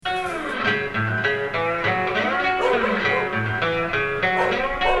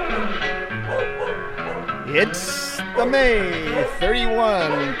It's the May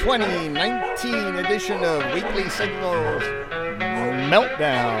 31, 2019 edition of Weekly Signals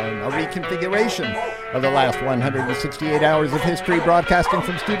Meltdown, a reconfiguration of the last 168 hours of history, broadcasting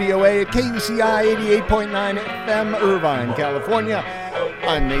from Studio A at KUCI 88.9 FM, Irvine, California.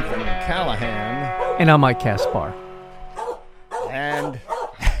 I'm Nathan Callahan. And I'm Mike Kaspar. And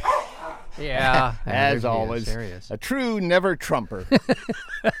yeah, as always, a true never-Trumper,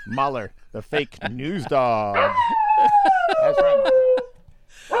 Mahler, the fake news dog. That's right.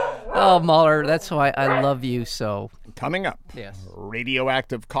 Oh, Mahler, that's why I love you so. Coming up, yes.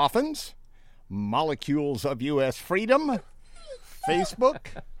 Radioactive coffins, molecules of U.S. freedom, Facebook,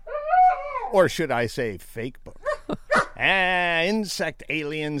 or should I say fake book, insect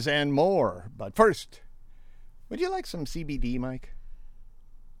aliens, and more. But first, would you like some CBD, Mike?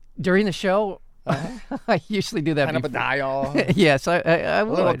 During the show, I usually do that. Cannabidiol. Yes, I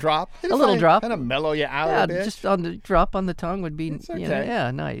would. A little drop. A little drop. Kind of mellow you out yeah, a bit. Just on the drop on the tongue would be. It's okay.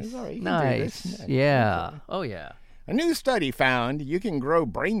 Yeah, nice. It's all right. You can nice. do this. Yeah. Oh yeah. A new study found you can grow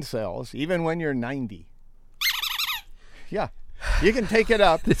brain cells even when you're 90. Yeah. You can take it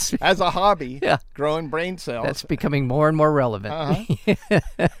up as a hobby, growing brain cells. That's becoming more and more relevant.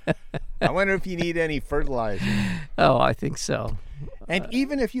 I wonder if you need any fertilizer. Oh, I think so. And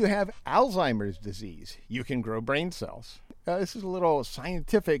even if you have Alzheimer's disease, you can grow brain cells. This is a little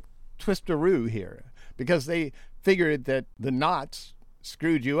scientific twisteroo here, because they figured that the knots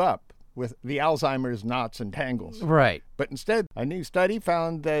screwed you up with the Alzheimer's knots and tangles. Right. But instead, a new study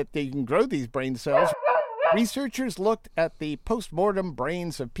found that they can grow these brain cells. Researchers looked at the post-mortem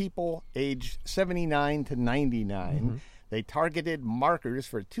brains of people aged 79 to 99. Mm-hmm. They targeted markers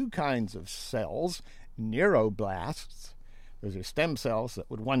for two kinds of cells, neuroblasts. Those are stem cells that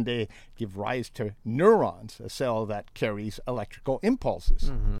would one day give rise to neurons, a cell that carries electrical impulses.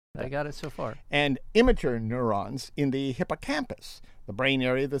 Mm-hmm. I got it so far. And immature neurons in the hippocampus, the brain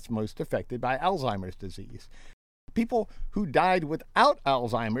area that's most affected by Alzheimer's disease. People who died without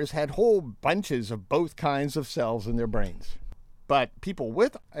Alzheimer's had whole bunches of both kinds of cells in their brains. But people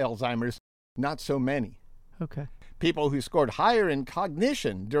with Alzheimer's, not so many. Okay. People who scored higher in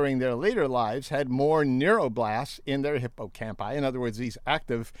cognition during their later lives had more neuroblasts in their hippocampi, in other words, these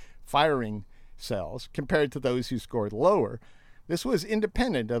active firing cells, compared to those who scored lower. This was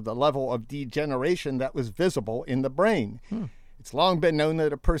independent of the level of degeneration that was visible in the brain. It's long been known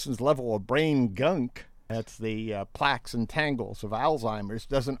that a person's level of brain gunk, that's the plaques and tangles of Alzheimer's,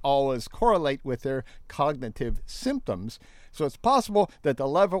 doesn't always correlate with their cognitive symptoms. So it's possible that the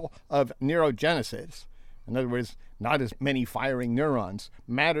level of neurogenesis, in other words, not as many firing neurons,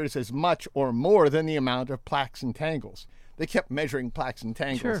 matters as much or more than the amount of plaques and tangles. They kept measuring plaques and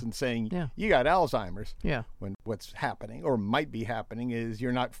tangles and saying, you got Alzheimer's. Yeah. When what's happening, or might be happening, is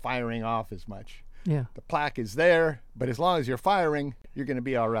you're not firing off as much. Yeah. The plaque is there, but as long as you're firing, you're going to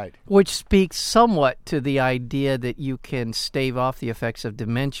be all right. Which speaks somewhat to the idea that you can stave off the effects of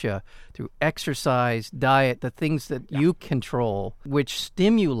dementia through exercise, diet, the things that you control, which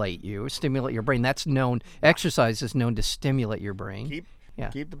stimulate your brain. That's known. Exercise is known to stimulate your brain.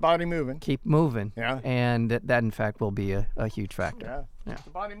 Keep the body moving. Keep moving. Yeah. And that in fact, will be a huge factor. Yeah. Keep the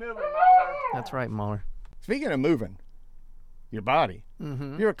body moving, Mahler. That's right, Mahler. Speaking of moving, your body.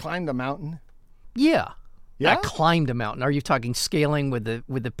 You ever climbed a mountain? Yeah. Yeah? I climbed a mountain. Are you talking scaling with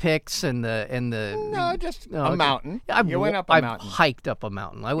the picks and the? No, just a mountain. You went up a mountain. I've hiked up a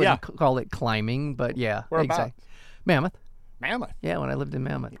mountain. I wouldn't call it climbing, but yeah. Where exactly. about? Mammoth. Yeah, when I lived in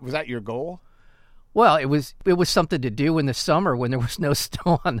Mammoth. Was that your goal? Well, it was something to do in the summer when there was no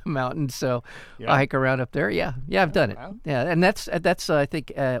snow on the mountain. So I hike around up there. Yeah, I've done it. Wow. Yeah, and that's I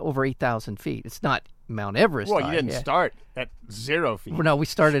think over 8,000 feet. It's not Mount Everest. Well, you didn't start at 0 feet. Well, no, we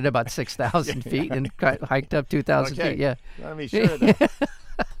started about 6,000 feet and hiked up 2,000 feet. Yeah. Let me sure that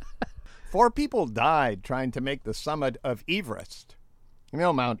 4 people died trying to make the summit of Everest. You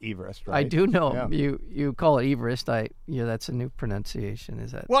know Mount Everest, right? I do know. Yeah. You call it Everest. That's a new pronunciation.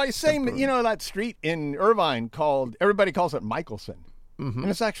 Is that? Well, same. That street in Irvine everybody calls it Michelson, and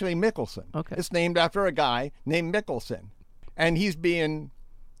it's actually Mickelson. Okay. It's named after a guy named Mickelson, and he's being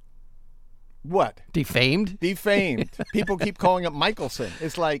what? Defamed. People keep calling it Michelson.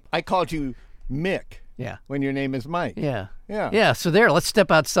 It's like I called you Mick. Yeah. When your name is Mike. Yeah. Yeah. Yeah. So let's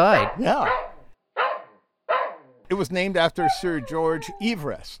step outside. Yeah. It was named after Sir George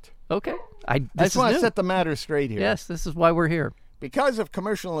Everest. Okay. I just want to set the matter straight here. Yes, this is why we're here. Because of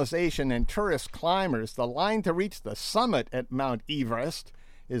commercialization and tourist climbers, the line to reach the summit at Mount Everest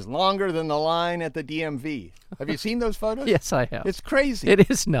is longer than the line at the DMV. Have you seen those photos? Yes, I have. It's crazy.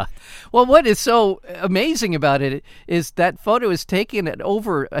 It is not. Well, what is so amazing about it is that photo is taken at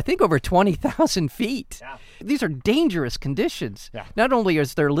over 20,000 feet. Yeah. These are dangerous conditions. Yeah. Not only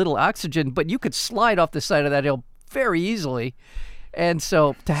is there little oxygen, but you could slide off the side of that hill very easily. And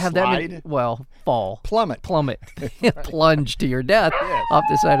so to have that many, fall. Plummet. Plunge to your death Yes. off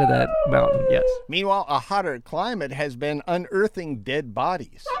the side of that mountain, yes. Meanwhile, a hotter climate has been unearthing dead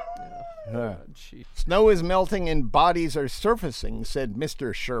bodies. Snow is melting and bodies are surfacing, said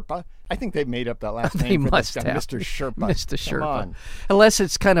Mr. Sherpa. I think they made up that last They name for must this guy, have. Mr. Sherpa. Mr. Come Sherpa. on. Unless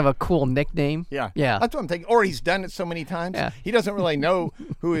it's kind of a cool nickname. Yeah. Yeah. That's what I'm thinking. Or he's done it so many times. Yeah. He doesn't really know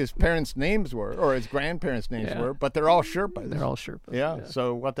who his parents' names were or his grandparents' names were, but they're all Sherpas. They're all Sherpas. Yeah,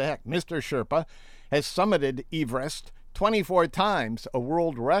 so what the heck? Mr. Sherpa has summited Everest 24 times, a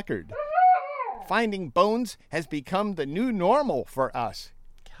world record. Finding bones has become the new normal for us,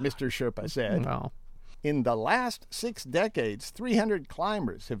 Mr. Sherpa said. Wow. In the last 6 decades, 300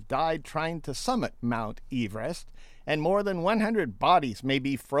 climbers have died trying to summit Mount Everest, and more than 100 bodies may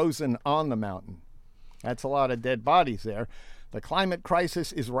be frozen on the mountain. That's a lot of dead bodies there. The climate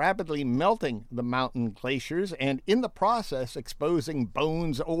crisis is rapidly melting the mountain glaciers and in the process exposing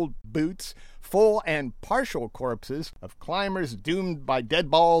bones, old boots, full and partial corpses of climbers doomed by dead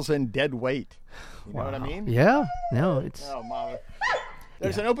balls and dead weight. You know what I mean? Yeah. No, it's... Oh, mama.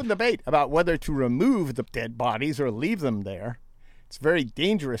 There's an open debate about whether to remove the dead bodies or leave them there. It's very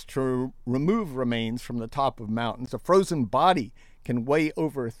dangerous to remove remains from the top of mountains. A frozen body can weigh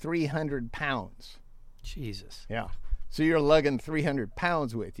over 300 pounds. Jesus. Yeah. So you're lugging 300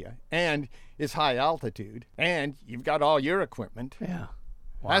 pounds with you, and it's high altitude, and you've got all your equipment. Yeah.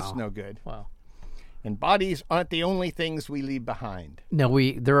 That's no good. Wow. And bodies aren't the only things we leave behind. No,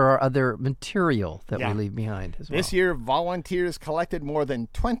 there are other material that Yeah. we leave behind as well. This year, volunteers collected more than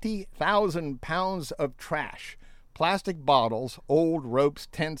 20,000 pounds of trash, plastic bottles, old ropes,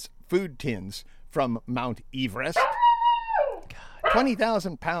 tents, food tins from Mount Everest.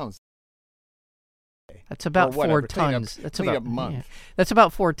 20,000 pounds. That's about Or whatever. 4 tons. Clean up month. Yeah. That's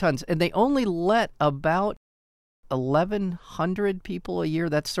about 4 tons. And they only let about 1,100 people a year.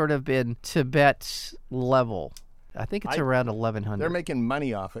 That's sort of been Tibet's level. I think it's around 1,100. They're making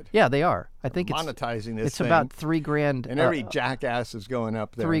money off it. Yeah, they are. I think monetizing this it's thing. about $3,000. And every jackass is going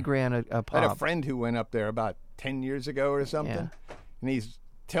up there. $3,000 a pop. I had a friend who went up there about 10 years ago or something. Yeah. And he's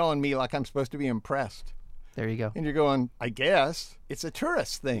telling me like I'm supposed to be impressed. There you go. And you're going, I guess it's a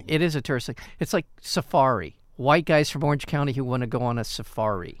tourist thing. It is a tourist thing. It's like safari. White guys from Orange County who want to go on a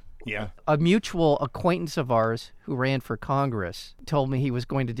safari. Yeah. A mutual acquaintance of ours who ran for Congress told me he was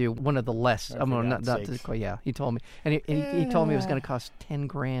going to do one of the less. For God's sakes. He told me, and he told me it was going to cost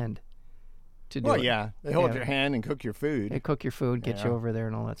 $10,000 to do Well, it. yeah. They hold your hand and cook your food. They cook your food, get Yeah. you over there,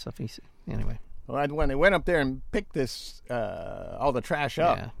 and all that stuff. Anyway. Well, when they went up there and picked this, all the trash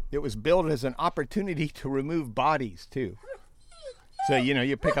up, Yeah. it was billed as an opportunity to remove bodies, too. So,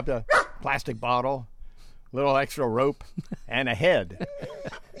 you pick up the plastic bottle, little extra rope, and a head.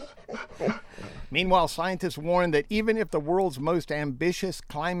 Meanwhile, scientists warn that even if the world's most ambitious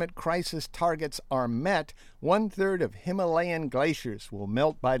climate crisis targets are met, 1/3 of Himalayan glaciers will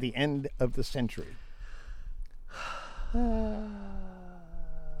melt by the end of the century.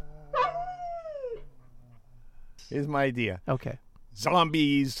 Here's my idea. Okay.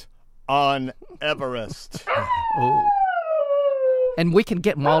 Zombies on Everest. Oh. And we can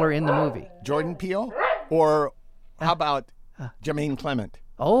get Mahler in the movie. Jordan Peele? Or how about Jermaine Clement?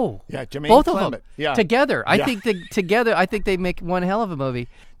 Oh. Yeah, Jermaine Both of Clement. them. Yeah. Together. Yeah. I think they make one hell of a movie.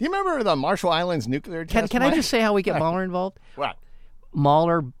 Do you remember the Marshall Islands nuclear test? Can I just say how we get Mahler involved? What?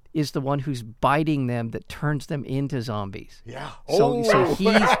 Mahler is the one who's biting them that turns them into zombies. Yeah. So he's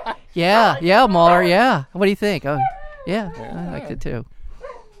Mahler, yeah. What do you think? Oh, yeah. I liked it too.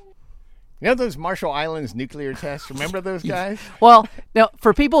 You know those Marshall Islands nuclear tests? Remember those guys? Well, now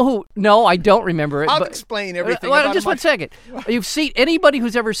for people who no, I don't remember it. I'll but, explain everything. Well, about just one second. You've seen anybody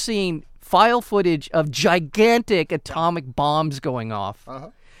who's ever seen file footage of gigantic atomic bombs going off.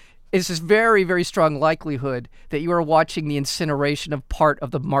 It's this very, very strong likelihood that you are watching the incineration of part of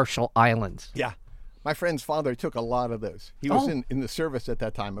the Marshall Islands. Yeah. My friend's father took a lot of those. He was in the service at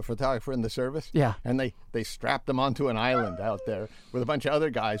that time, a photographer in the service. Yeah. And they strapped him onto an island out there with a bunch of other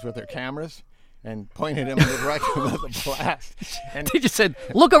guys with their cameras. and pointed him in the direction of the blast. And They just said,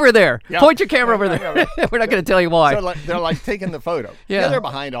 "Look over there. Yeah. Point your camera over Yeah, there." yeah, We're not going to tell you why. so they're like taking the photo. Yeah. They're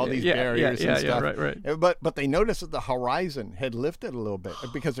behind all these barriers and stuff. right. But they noticed that the horizon had lifted a little bit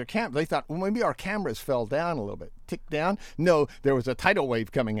because they thought, well, maybe our cameras fell down a little bit, ticked down. No, there was a tidal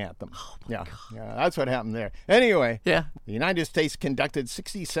wave coming at them. Yeah, that's what happened there. Anyway, Yeah. the United States conducted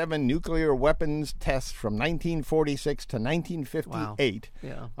 67 nuclear weapons tests from 1946 to 1958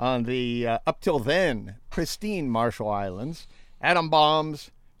 Yeah. on the up till then pristine Marshall Islands. Atom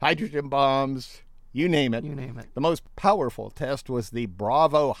bombs, hydrogen bombs, you name it. You name it. The most powerful test was the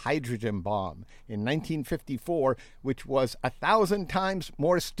Bravo hydrogen bomb in 1954, which was 1,000 times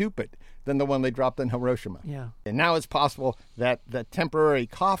more stupid than the one they dropped in Hiroshima. Yeah. And now it's possible that the temporary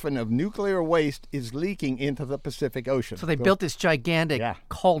coffin of nuclear waste is leaking into the Pacific Ocean. So they built this gigantic Yeah.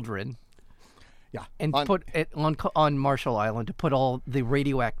 cauldron yeah, and put it on Marshall Island to put all the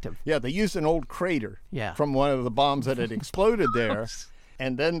radioactive. Yeah, they used an old crater Yeah. from one of the bombs that had exploded there,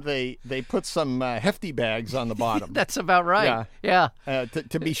 and then they put some hefty bags on the bottom. That's about right. Yeah. Yeah.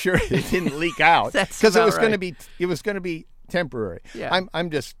 To be sure it didn't leak out, That's because it about was going right. to be temporary. Yeah. I'm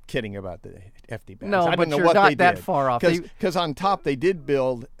just kidding about the hefty bags. No, I don't but know you're what not they that did. far off. Because on top they did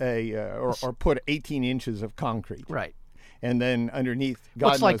build or put 18 inches of concrete, Right. and then underneath, God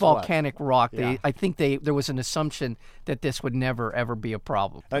Looks like knows what. volcanic rock. Yeah. I think there was an assumption that this would never ever be a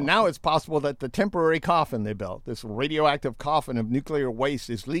problem. And now it's possible that the temporary coffin they built, this radioactive coffin of nuclear waste,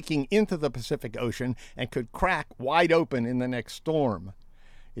 is leaking into the Pacific Ocean and could crack wide open in the next storm.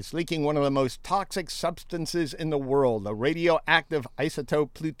 It's leaking one of the most toxic substances in the world, the radioactive isotope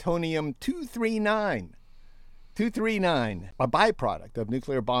plutonium-239. 239, a byproduct of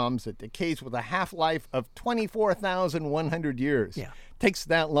nuclear bombs that decays with a half-life of 24,100 years. Yeah. Takes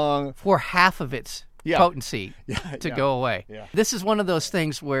that long. For half of its Yeah. potency to yeah. go away. Yeah. This is one of those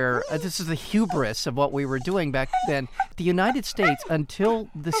things where this is the hubris of what we were doing back then. The United States, until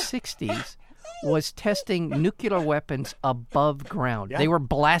the 60s, was testing nuclear weapons above ground. Yeah. They were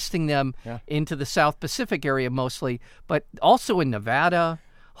blasting them into the South Pacific area mostly, but also in Nevada.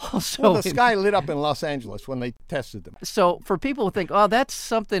 Also, Well, the sky lit up in Los Angeles when they tested them. So for people who think, oh, that's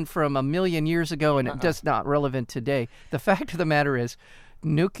something from a million years ago and it's just not relevant today, the fact of the matter is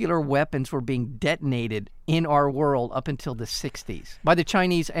nuclear weapons were being detonated in our world up until the 60s by the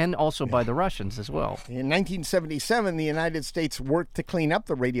Chinese and also by the Russians as well. In 1977, the United States worked to clean up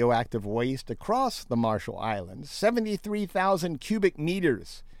the radioactive waste across the Marshall Islands. 73,000 cubic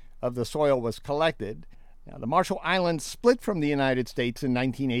meters of the soil was collected. Now, the Marshall Islands split from the United States in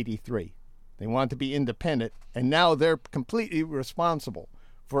 1983. They wanted to be independent, and now they're completely responsible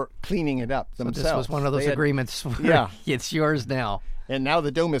for cleaning it up themselves. This was one of those agreements where Yeah. it's yours now. And now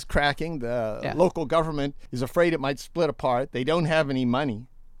the dome is cracking. The local government is afraid it might split apart. They don't have any money.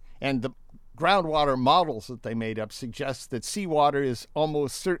 And the groundwater models that they made up suggest that seawater is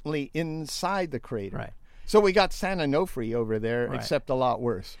almost certainly inside the crater. Right. So we got San Onofre over there, except a lot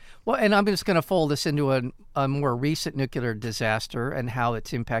worse. Well, and I'm just going to fold this into a more recent nuclear disaster and how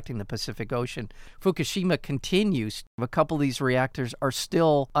it's impacting the Pacific Ocean. Fukushima continues. A couple of these reactors are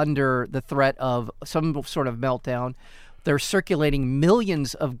still under the threat of some sort of meltdown. They're circulating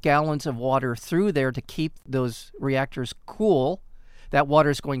millions of gallons of water through there to keep those reactors cool. That water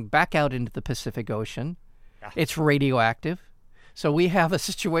is going back out into the Pacific Ocean. It's radioactive. So we have a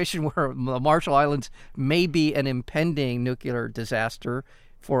situation where the Marshall Islands may be an impending nuclear disaster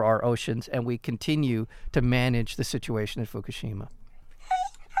for our oceans, and we continue to manage the situation at Fukushima.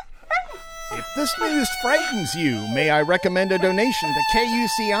 If this news frightens you, may I recommend a donation to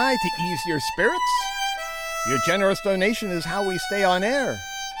KUCI to ease your spirits? Your generous donation is how we stay on air.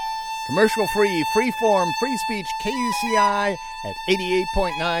 Commercial-free, free-form, free-speech KUCI at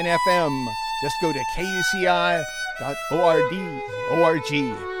 88.9 FM. Just go to KUCI.org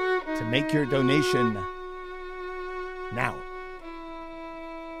to make your donation now.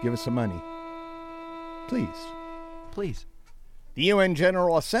 Give us some money. Please. Please. The UN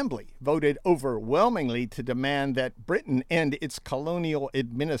General Assembly voted overwhelmingly to demand that Britain end its colonial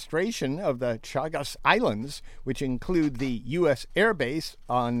administration of the Chagas Islands, which include the U.S. Air Base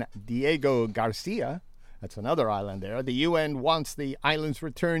on Diego Garcia. That's another island there. The UN wants the islands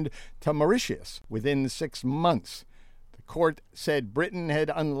returned to Mauritius within 6 months. The court said Britain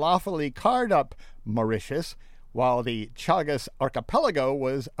had unlawfully carved up Mauritius, while the Chagas Archipelago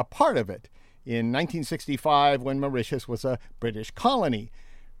was a part of it in 1965 when Mauritius was a British colony.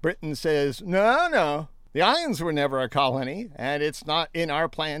 Britain says, no, the islands were never a colony, and it's not in our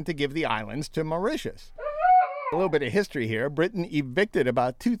plan to give the islands to Mauritius. A little bit of history here. Britain evicted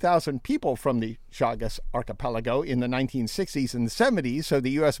about 2,000 people from the Chagos archipelago in the 1960s and 70s so the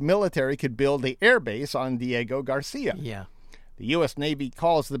U.S. military could build the air base on Diego Garcia. Yeah. The U.S. Navy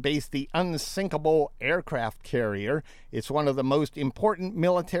calls the base the Unsinkable Aircraft Carrier. It's one of the most important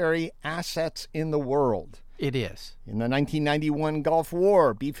military assets in the world. It is. In the 1991 Gulf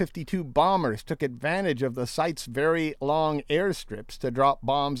War, B-52 bombers took advantage of the site's very long airstrips to drop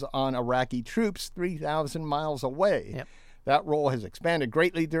bombs on Iraqi troops 3,000 miles away. Yep. That role has expanded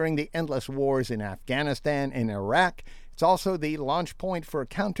greatly during the endless wars in Afghanistan and Iraq. It's also the launch point for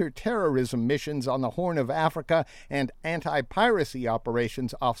counterterrorism missions on the Horn of Africa and anti-piracy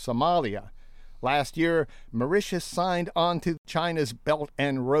operations off Somalia. Last year, Mauritius signed on to China's Belt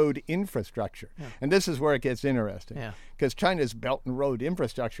and Road infrastructure. Yeah. And this is where it gets interesting. Because China's Belt and Road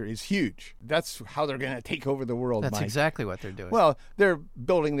infrastructure is huge. That's how they're going to take over the world, That's Mike. exactly what they're doing. Well, they're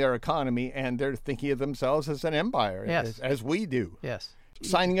building their economy, and they're thinking of themselves as an empire, as we do. Yes.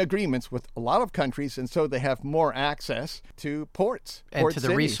 Signing agreements with a lot of countries, and so they have more access to ports. And port to the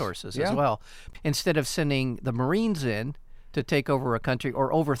cities. resources as well. Instead of sending the Marines in to take over a country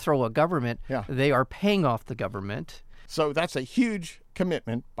or overthrow a government, they are paying off the government. So that's a huge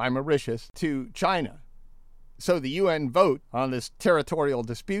commitment by Mauritius to China. So the UN vote on this territorial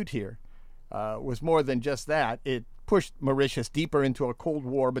dispute here was more than just that. It pushed Mauritius deeper into a Cold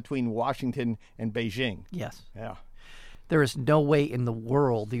War between Washington and Beijing. Yes. Yeah. There is no way in the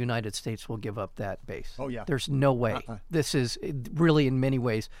world the United States will give up that base. Oh, yeah. There's no way. This is really, in many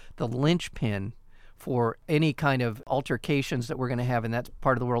ways, the linchpin for any kind of altercations that we're going to have in that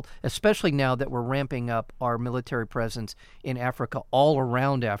part of the world, especially now that we're ramping up our military presence in Africa, all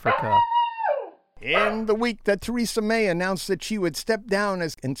around Africa. In the week that Theresa May announced that she would step down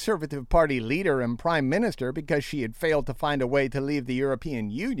as Conservative Party leader and Prime Minister because she had failed to find a way to leave the European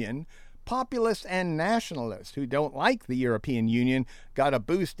Union, populists and nationalists who don't like the European Union got a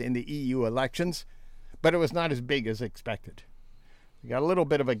boost in the EU elections, but it was not as big as expected. They got a little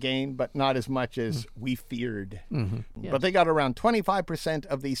bit of a gain, but not as much as we feared. Yes. But they got around 25%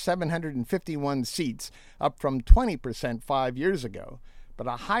 of the 751 seats, up from 20% 5 years ago. But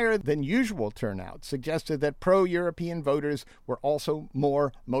a higher than usual turnout suggested that pro-European voters were also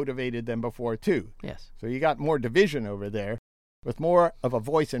more motivated than before, too. Yes. So you got more division over there. With more of a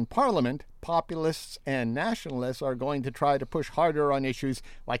voice in Parliament, populists and nationalists are going to try to push harder on issues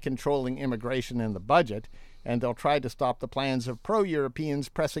like controlling immigration and the budget, and they'll try to stop the plans of pro-Europeans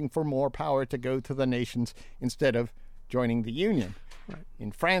pressing for more power to go to the nations instead of joining the Union. Right.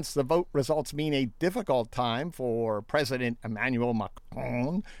 In France, the vote results mean a difficult time for President Emmanuel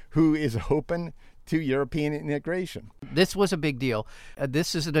Macron, who is open to European integration. This was a big deal.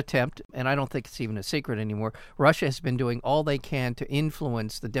 This is an attempt, and I don't think it's even a secret anymore. Russia has been doing all they can to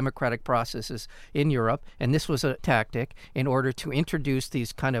influence the democratic processes in Europe, and this was a tactic in order to introduce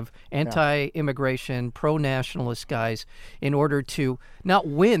these kind of anti-immigration, pro-nationalist guys in order to not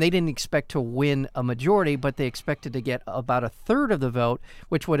win. They didn't expect to win a majority, but they expected to get about a third of the vote,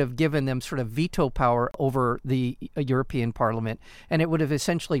 which would have given them sort of veto power over the European Parliament, and it would have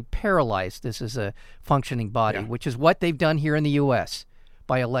essentially paralyzed this as a functioning body, which is what they've done here in the U.S.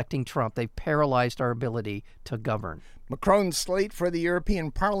 by electing Trump. They've paralyzed our ability to govern. Macron's slate for the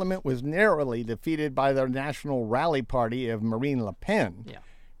European Parliament was narrowly defeated by the National Rally Party of Marine Le Pen,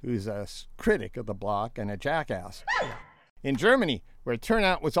 who's a critic of the bloc and a jackass. In Germany, where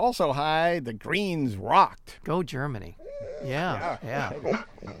turnout was also high, the Greens rocked. Go Germany. Yeah.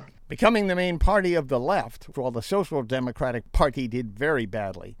 Becoming the main party of the left, while the Social Democratic Party did very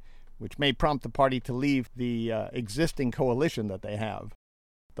badly, which may prompt the party to leave the existing coalition that they have.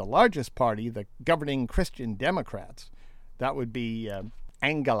 The largest party, the governing Christian Democrats, that would be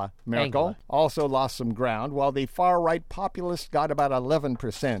Angela Merkel, also lost some ground, while the far-right populists got about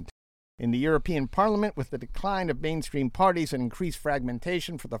 11%. In the European Parliament, with the decline of mainstream parties and increased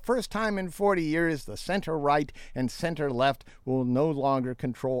fragmentation, for the first time in 40 years, the center-right and center-left will no longer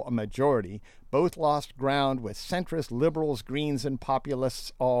control a majority. Both lost ground, with centrist liberals, Greens, and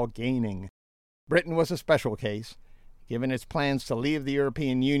populists all gaining. Britain was a special case. Given its plans to leave the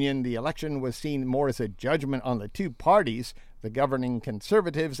European Union, the election was seen more as a judgment on the two parties, the governing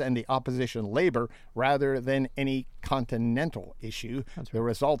Conservatives and the opposition Labour, rather than any continental issue. The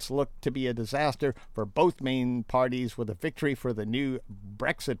results looked to be a disaster for both main parties, with a victory for the new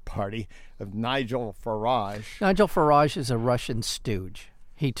Brexit party of Nigel Farage. Nigel Farage is a Russian stooge.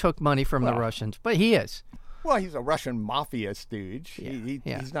 He took money from the Russians, but he is. Well, he's a Russian mafia stooge.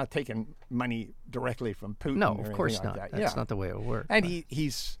 He's not taking money directly from Putin. No, of course like not. That. That's not the way it works. And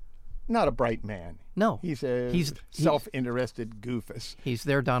he's not a bright man. No. He's a self-interested goofus. He's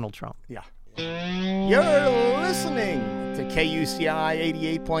their Donald Trump. Yeah. You're listening to KUCI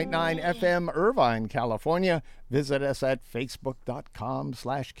 88.9 FM, Irvine, California. Visit us at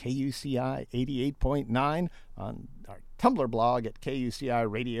facebook.com/KUCI 88.9, on our Tumblr blog at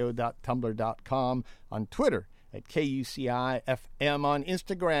kuciradio.tumblr.com, on Twitter at KUCI FM, on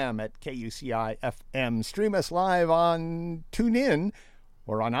Instagram at KUCI FM. Stream us live on TuneIn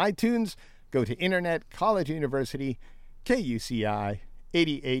or on iTunes. Go to Internet College University, KUCI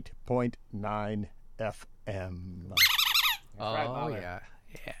 88.9 FM. Oh, yeah.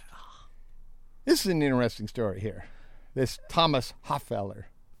 Yeah. This is an interesting story here. This Thomas Hoffeller.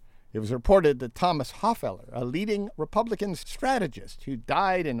 It was reported that Thomas Hoffeller, a leading Republican strategist who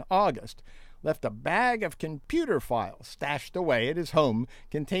died in August, left a bag of computer files stashed away at his home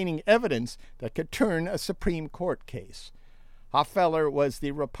containing evidence that could turn a Supreme Court case. Hoffeller was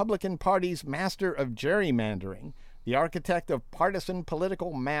the Republican Party's master of gerrymandering, the architect of partisan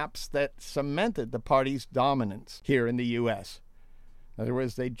political maps that cemented the party's dominance here in the U.S. In other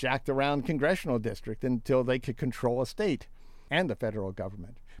words, they jacked around congressional district until they could control a state and the federal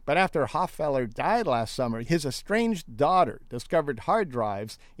government. But after Hoffeller died last summer, his estranged daughter discovered hard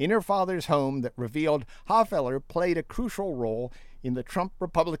drives in her father's home that revealed Hoffeller played a crucial role in the Trump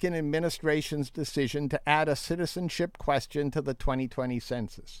Republican administration's decision to add a citizenship question to the 2020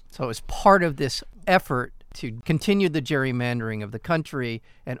 census. So as part of this effort to continue the gerrymandering of the country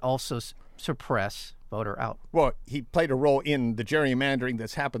and also suppress voter out. Well, he played a role in the gerrymandering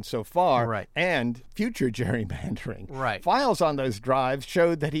that's happened so far, Right. and future gerrymandering. Right. Files on those drives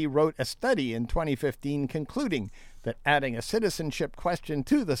showed that he wrote a study in 2015 concluding that adding a citizenship question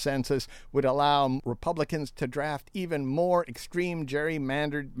to the census would allow Republicans to draft even more extreme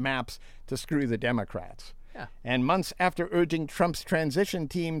gerrymandered maps to screw the Democrats. Yeah. And months after urging Trump's transition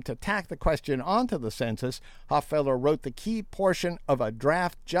team to tack the question onto the census, Hoffeller wrote the key portion of a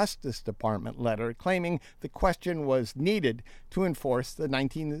draft Justice Department letter claiming the question was needed to enforce the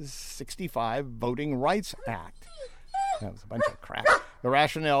 1965 Voting Rights Act. That was a bunch of crap. The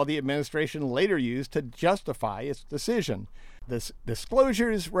rationale the administration later used to justify its decision. The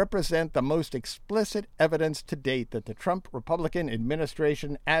disclosures represent the most explicit evidence to date that the Trump Republican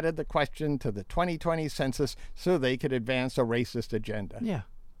administration added the question to the 2020 census so they could advance a racist agenda. Yeah.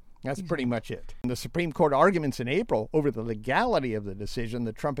 That's pretty much it. In the Supreme Court arguments in April over the legality of the decision,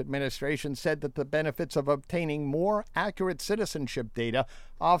 the Trump administration said that the benefits of obtaining more accurate citizenship data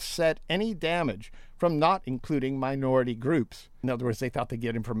offset any damage from not including minority groups. In other words, they thought they'd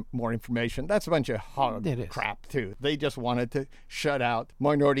get more information. That's a bunch of hog crap, too. They just wanted to shut out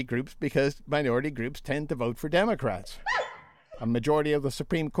minority groups because minority groups tend to vote for Democrats. A majority of the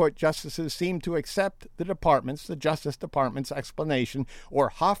Supreme Court justices seem to accept the Justice Department's explanation,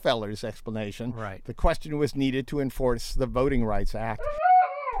 or Hoffeller's explanation. Right. The question was needed to enforce the Voting Rights Act.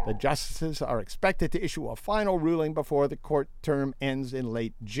 The justices are expected to issue a final ruling before the court term ends in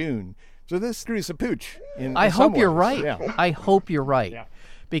late June. So this screws the pooch. I hope you're right. Yeah. I hope you're right. Yeah.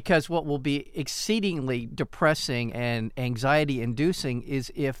 Because what will be exceedingly depressing and anxiety-inducing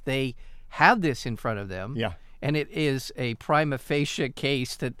is if they have this in front of them. Yeah. And it is a prima facie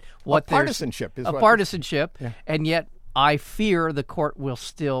case that what partisanship is a what partisanship, yeah. And yet I fear the court will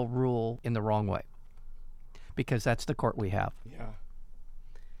still rule in the wrong way, because that's the court we have. Yeah.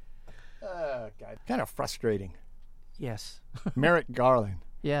 God, kind of frustrating. Yes. Merrick Garland.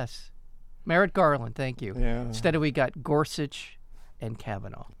 Yes. Merrick Garland, thank you. Yeah. Instead of we got Gorsuch and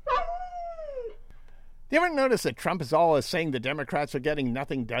Kavanaugh. Do you ever notice that Trump is always saying the Democrats are getting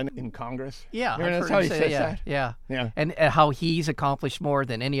nothing done in Congress? Yeah, You ever I've notice heard how him he say says that. that? Yeah. Yeah. And how he's accomplished more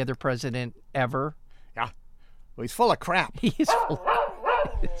than any other president ever. Yeah. Well, he's full of crap. He's full.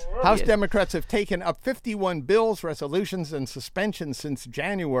 House Democrats have taken up 51 bills, resolutions, and suspensions since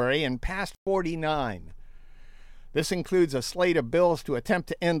January and passed 49. This includes a slate of bills to attempt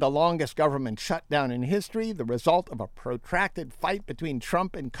to end the longest government shutdown in history, the result of a protracted fight between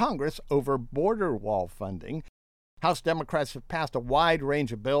Trump and Congress over border wall funding. House Democrats have passed a wide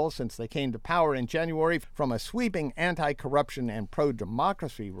range of bills since they came to power in January, from a sweeping anti-corruption and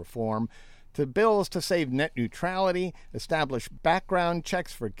pro-democracy reform to bills to save net neutrality, establish background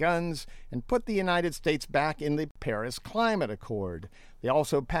checks for guns, and put the United States back in the Paris Climate Accord. They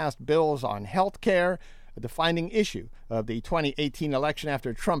also passed bills on health care, a defining issue of the 2018 election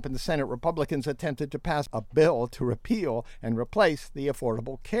after Trump and the Senate Republicans attempted to pass a bill to repeal and replace the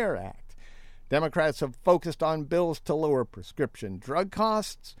Affordable Care Act. Democrats have focused on bills to lower prescription drug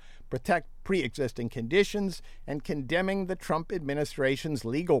costs, protect pre-existing conditions, and condemning the Trump administration's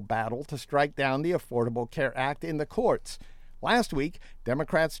legal battle to strike down the Affordable Care Act in the courts. Last week,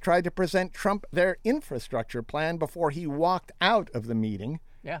 Democrats tried to present Trump their infrastructure plan before he walked out of the meeting.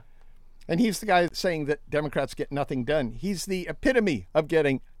 Yeah. And he's the guy saying that Democrats get nothing done. He's the epitome of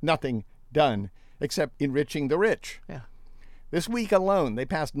getting nothing done, except enriching the rich. Yeah. This week alone, they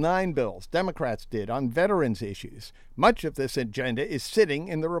passed 9 bills, Democrats did, on veterans issues. Much of this agenda is sitting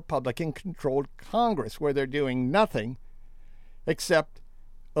in the Republican-controlled Congress, where they're doing nothing except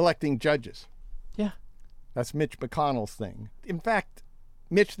electing judges. Yeah. That's Mitch McConnell's thing. In fact,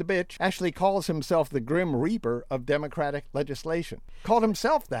 Mitch the Bitch actually calls himself the Grim Reaper of Democratic legislation. Called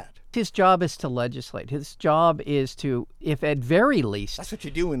himself that. His job is to legislate. His job is to, if at very least, That's what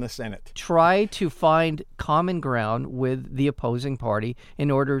you do in the Senate. try to find common ground with the opposing party in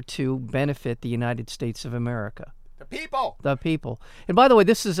order to benefit the United States of America. The people. The people. And by the way,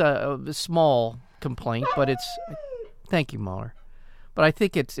 this is a small complaint, but it's... Thank you, Mahler. But I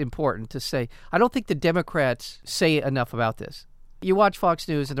think it's important to say, I don't think the Democrats say enough about this. You watch Fox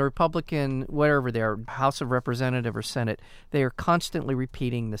News and the Republican, whatever they are, House of Representative or Senate, they are constantly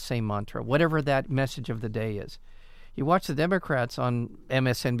repeating the same mantra, whatever that message of the day is. You watch the Democrats on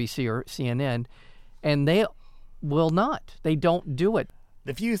MSNBC or CNN, and they will not. They don't do it.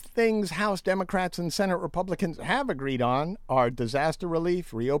 The few things House Democrats and Senate Republicans have agreed on are disaster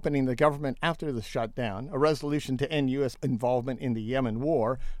relief, reopening the government after the shutdown, a resolution to end U.S. involvement in the Yemen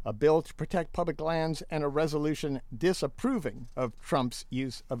war, a bill to protect public lands, and a resolution disapproving of Trump's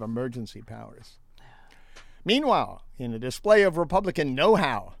use of emergency powers. Meanwhile, in a display of Republican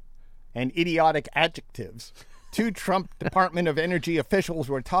know-how and idiotic adjectives, 2 Trump Department of Energy officials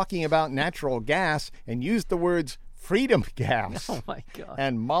were talking about natural gas and used the words freedom gas Oh, my God.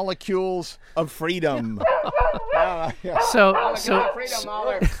 and molecules of freedom. So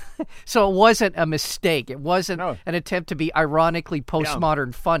it wasn't a mistake. It wasn't No. an attempt to be ironically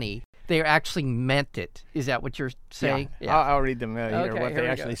postmodern funny. They actually meant it. Is that what you're saying? I'll read them here, Okay, what here they we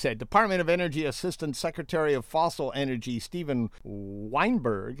actually go. said. Department of Energy Assistant Secretary of Fossil Energy Stephen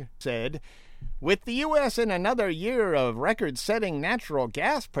Weinberg said, with the U.S. in another year of record-setting natural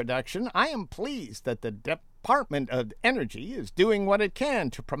gas production, I am pleased that the Department of Energy is doing what it can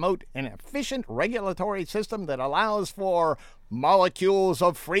to promote an efficient regulatory system that allows for molecules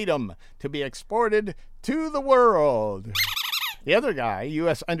of freedom to be exported to the world. The other guy,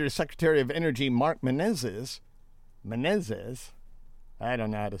 U.S. Undersecretary of Energy Mark Menezes, I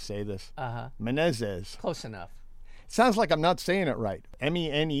don't know how to say this. Menezes. Close enough. Sounds like I'm not saying it right.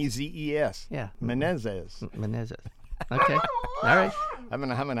 Menezes. Yeah. Menezes. Menezes. Okay. All right.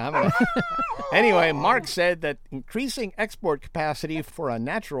 Anyway, Mark said that increasing export capacity for a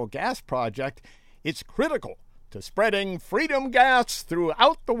natural gas project is critical to spreading freedom gas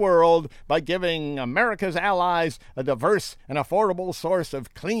throughout the world by giving America's allies a diverse and affordable source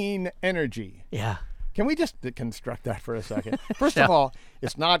of clean energy. Yeah. Can we just deconstruct that for a second? First of all,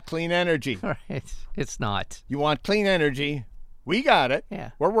 it's not clean energy. All right. It's not. You want clean energy. We got it.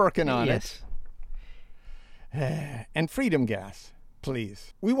 Yeah. We're working on Yes. it. And freedom gas,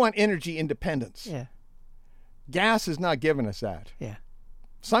 please. We want energy independence. Yeah. Gas is not giving us that. Yeah.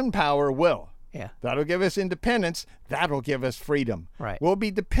 Sun power will. Yeah. That'll give us independence. That'll give us freedom. Right. We'll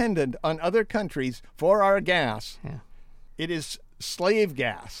be dependent on other countries for our gas. Yeah. It is slave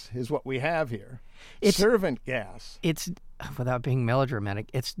gas is what we have here. It's- servant gas. It's, without being melodramatic,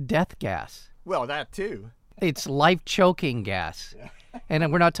 it's death gas. Well, that too. It's life-choking gas.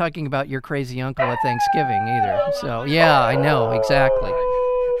 And we're not talking about your crazy uncle at Thanksgiving either. So, yeah, I know, exactly.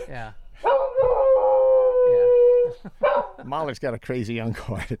 Yeah. Mahler's got a crazy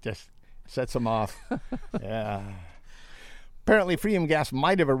uncle. It just sets him off. Yeah. Apparently, freedom gas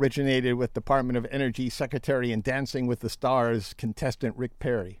might have originated with Department of Energy Secretary in Dancing with the Stars contestant Rick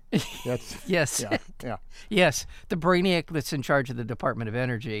Perry. That's, Yes. yeah. Yes, the brainiac that's in charge of the Department of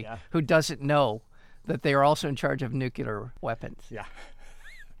Energy, who doesn't know that they are also in charge of nuclear weapons. Yeah.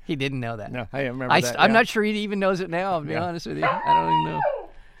 He didn't know that. No, I remember that. I'm yeah. not sure he even knows it now, to be honest with you. I don't even know.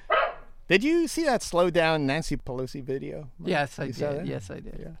 Did you see that slow down Nancy Pelosi video? Yes, I You saw did. that? Yes, I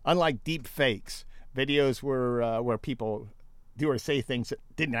did. Yeah. Unlike deep fakes, videos where people do or say things that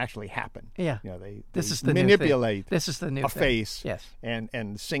didn't actually happen. Yeah. You know, they This is the manipulate new thing. This is the new a thing. face Yes.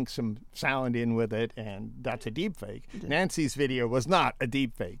 and sync some sound in with it, and that's a deep fake. Nancy's video was not a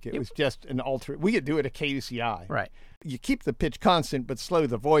deep fake. It was just an alter. We could do it at KUCI. Right. You keep the pitch constant, but slow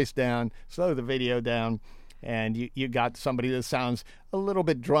the voice down, slow the video down, and you got somebody that sounds a little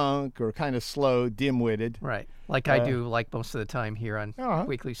bit drunk or kind of slow, dim-witted. Right. Like I do, like most of the time here on Uh-huh.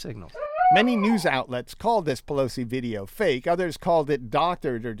 Weekly Signals. Many news outlets called this Pelosi video fake. Others called it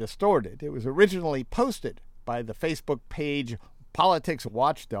doctored or distorted. It was originally posted by the Facebook page Politics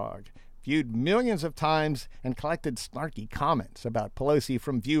Watchdog. viewed millions of times and collected snarky comments about Pelosi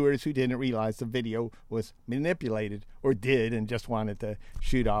from viewers who didn't realize the video was manipulated or did and just wanted to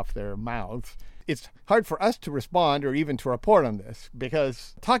shoot off their mouths. It's hard for us to respond or even to report on this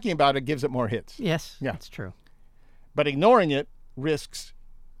because talking about it gives it more hits. Yes, that's true. But ignoring it risks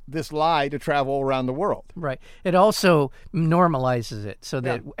this lie to travel around the world. Right. It also normalizes it so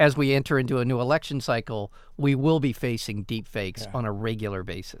that as we enter into a new election cycle, we will be facing deep fakes on a regular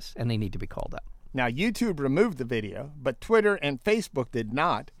basis, and they need to be called out. Now, YouTube removed the video, but Twitter and Facebook did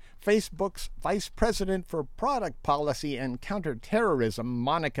not. Facebook's Vice President for Product Policy and Counterterrorism,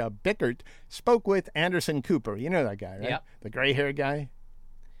 Monica Bickert, spoke with Anderson Cooper. You know that guy, right? Yep. The gray-haired guy?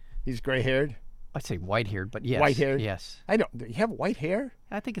 He's gray-haired? I'd say white-haired, but yes. White-haired? Yes. Do you have white hair?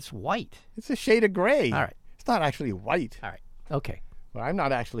 I think it's white. It's a shade of gray. All right. It's not actually white. All right. Okay. Well, I'm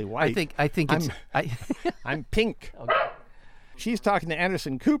not actually white. I think it's... I'm pink. Okay. She's talking to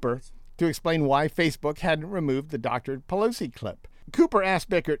Anderson Cooper to explain why Facebook hadn't removed the Dr. Pelosi clip. Cooper asked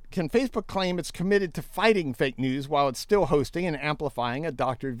Bickert, can Facebook claim it's committed to fighting fake news while it's still hosting and amplifying a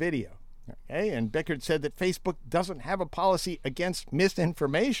doctored video? Okay, and Bickert said that Facebook doesn't have a policy against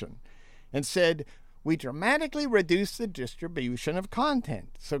misinformation and said, we dramatically reduce the distribution of content.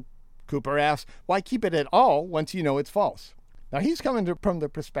 So Cooper asked, why keep it at all once you know it's false? Now, he's coming from the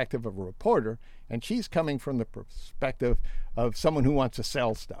perspective of a reporter, and she's coming from the perspective of someone who wants to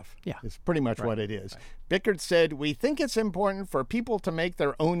sell stuff. Yeah. It's pretty much what it is. Right. Bickert said, we think it's important for people to make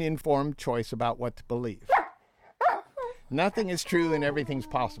their own informed choice about what to believe. Nothing is true and everything's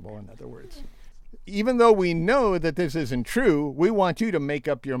possible, in other words. Even though we know that this isn't true, we want you to make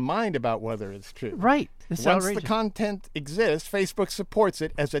up your mind about whether it's true. Right. It's Once outrageous. the content exists, Facebook supports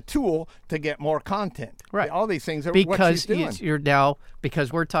it as a tool to get more content. Right. All these things are because what she's doing. you're now,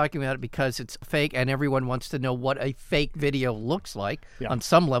 because we're talking about it because it's fake and everyone wants to know what a fake video looks like. Yeah. On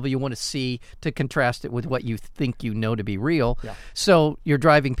some level, you want to see to contrast it with what you think you know to be real. Yeah. So you're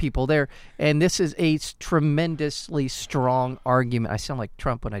driving people there. And this is a tremendously strong argument. I sound like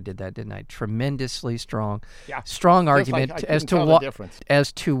Trump when I did that, didn't I? Tremendously strong. Yeah. Strong Just argument like I as couldn't to tell the what difference.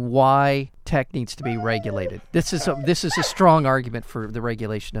 as to why tech needs to be regulated. This is a strong argument for the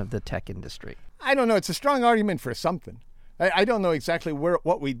regulation of the tech industry. I don't know. It's a strong argument for something. I don't know exactly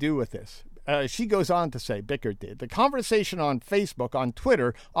what we do with this. She goes on to say, Bickert did, the conversation on Facebook, on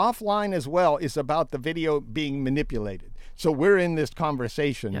Twitter, offline as well, is about the video being manipulated. So we're in this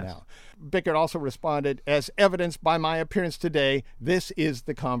conversation now. Bickert also responded, as evidenced by my appearance today, this is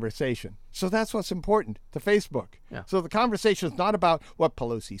the conversation. So that's what's important to Facebook. Yeah. So the conversation is not about what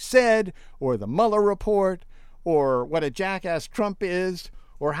Pelosi said or the Mueller report or what a jackass Trump is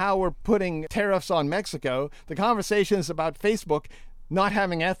or how we're putting tariffs on Mexico. The conversation is about Facebook not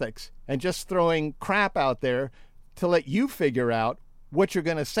having ethics and just throwing crap out there to let you figure out what you're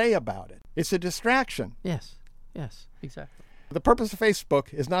going to say about it. It's a distraction. Yes, exactly. The purpose of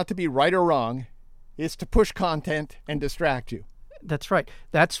Facebook is not to be right or wrong. It's to push content and distract you. That's right.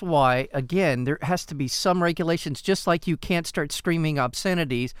 That's why, again, there has to be some regulations, just like you can't start screaming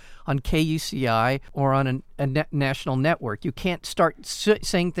obscenities on KUCI or on a national network. You can't start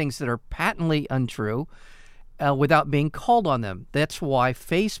saying things that are patently untrue without being called on them. That's why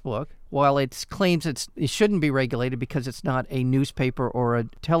Facebook, while it claims it shouldn't be regulated because it's not a newspaper or a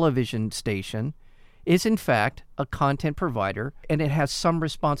television station, is in fact a content provider, and it has some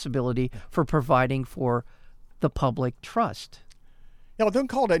responsibility for providing for the public trust. No, don't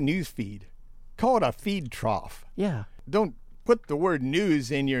call it a news feed. Call it a feed trough. Yeah. Don't put the word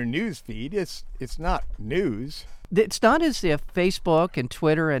news in your news feed. It's not news. It's not as if Facebook and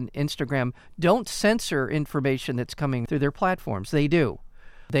Twitter and Instagram don't censor information that's coming through their platforms. They do.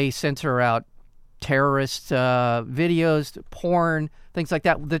 They censor out terrorist videos, porn, things like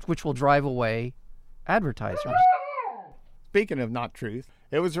that, which will drive away advertisers. Speaking of not truth,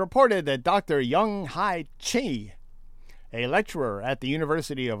 it was reported that Dr. Young Hai Chi, a lecturer at the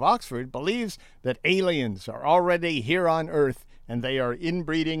University of Oxford, believes that aliens are already here on Earth and they are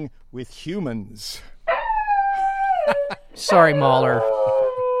inbreeding with humans. Sorry, Mahler.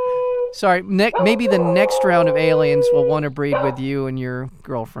 Sorry, maybe the next round of aliens will want to breed with you and your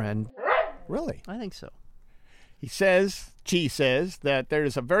girlfriend. Really? I think so. Chi says that there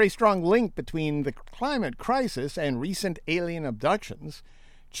is a very strong link between the climate crisis and recent alien abductions.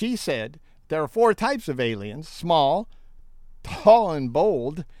 Chi said there are 4 types of aliens: small, tall and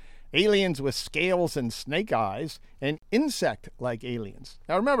bold, aliens with scales and snake eyes, and insect-like aliens.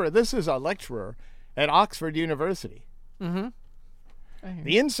 Now remember, this is a lecturer at Oxford University. Mm-hmm.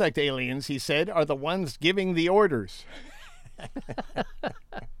 The insect aliens, he said, are the ones giving the orders.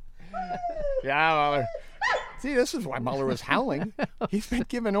 Yeah, well, See, this is why Mueller was howling. He's been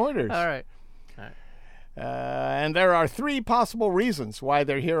given orders. All right. And there are 3 possible reasons why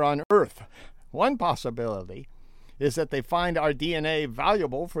they're here on Earth. One possibility is that they find our DNA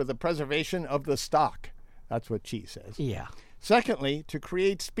valuable for the preservation of the stock. That's what Chi says. Yeah. Secondly, to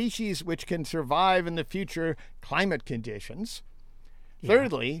create species which can survive in the future climate conditions.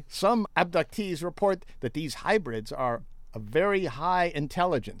 Thirdly, some abductees report that these hybrids are of very high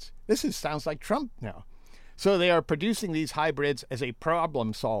intelligence. Sounds like Trump now. So they are producing these hybrids as a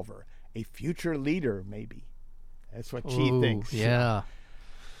problem solver, a future leader, maybe. That's what Chi thinks. Yeah.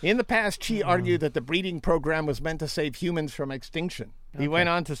 In the past, Chi argued that the breeding program was meant to save humans from extinction. He went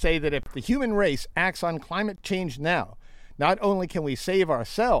on to say that if the human race acts on climate change now, not only can we save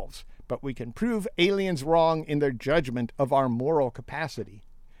ourselves, but we can prove aliens wrong in their judgment of our moral capacity.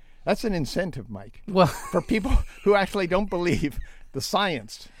 That's an incentive, Mike, Well, for people who actually don't believe the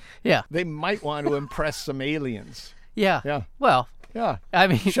science. yeah. They might want to impress some aliens. Yeah. Yeah. Well, Yeah. I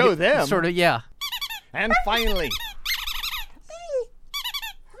mean, Show them. Sort of, yeah. And finally.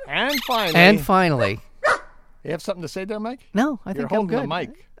 You have something to say there, Mike? No, I You're think I'm holding good. the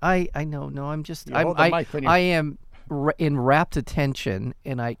mic. I know. No, I'm just. You hold the mic when you- I am in rapt attention,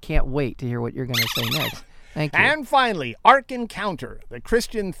 and I can't wait to hear what you're going to say next. Thank you. And finally, Ark Encounter, the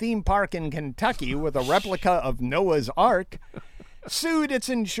Christian theme park in Kentucky with a replica of Noah's Ark, sued its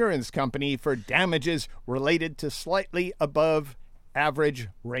insurance company for damages related to slightly above average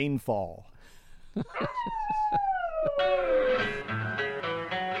rainfall.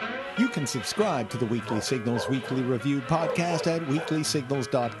 You can subscribe to the Weekly Signals Weekly Review podcast at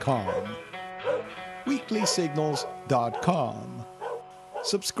weeklysignals.com. weeklysignals.com.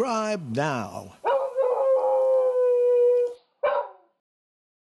 Subscribe now.